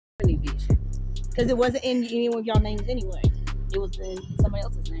an eviction. Because it wasn't in any of y'all names anyway. It was in somebody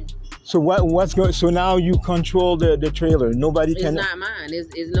else's name. So what's going? So now you control the trailer. Nobody can. It's not mine.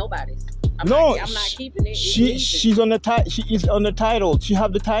 It's nobody's. I'm No, not keeping it. She's on the She is on the title. She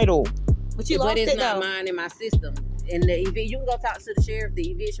have the title. But you lost it's it not though. mine in my system. And you can go talk to the sheriff. The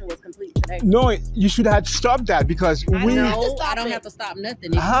eviction was complete today. No, you should have stopped that because I we. don't have to stop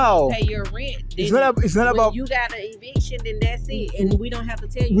nothing. If How? you pay your rent. It's not about. You got an eviction, then that's it, and we don't have to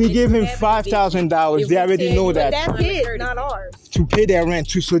tell you. We gave him $5,000. They already know that. But that's his, not ours. To pay their rent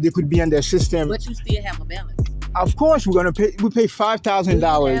too, so they could be in their system. But you still have a balance. Of course, we're gonna pay. We pay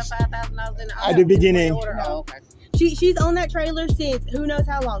 $5,000 at the beginning. Oh, okay. She's on that trailer since who knows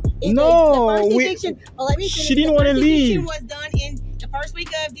how long. The first eviction, let me finish. She didn't want to leave. The first eviction was done in the first week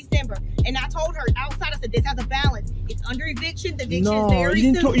of December, and I told her outside. I said this has a balance. It's under eviction. The eviction is very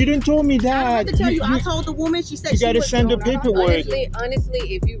soon. You didn't told me that. I don't have to tell you. I told the woman. She said you got to send the paperwork.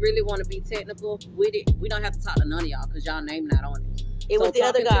 Honestly, if you really want to be technical with it, we don't have to talk to none of y'all because y'all name not on it. It was the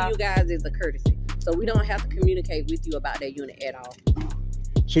other guy. To you guys is a courtesy, so we don't have to communicate with you about that unit at all.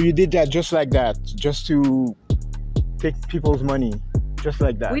 So you did that just like that, just to take people's money, just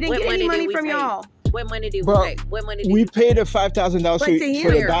like that. We didn't get any money from y'all. What money did we pay? What money did we paid the $5,000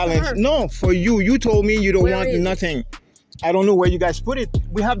 for the balance. No, for you. You told me you don't want nothing. I don't know where you guys put it.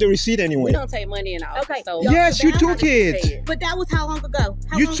 We have the receipt anyway. We don't take money in the office. Okay. So yes, you took it. But that was how long ago?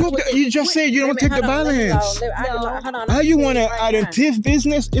 You just said you don't take the balance. Hold on. How you want to add a thief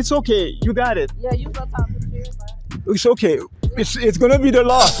business? It's okay. You got it. Yeah, you go talk to the sheriff. It's okay. It's gonna be the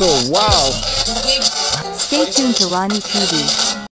law. So wow. Stay tuned to Ronnie TV.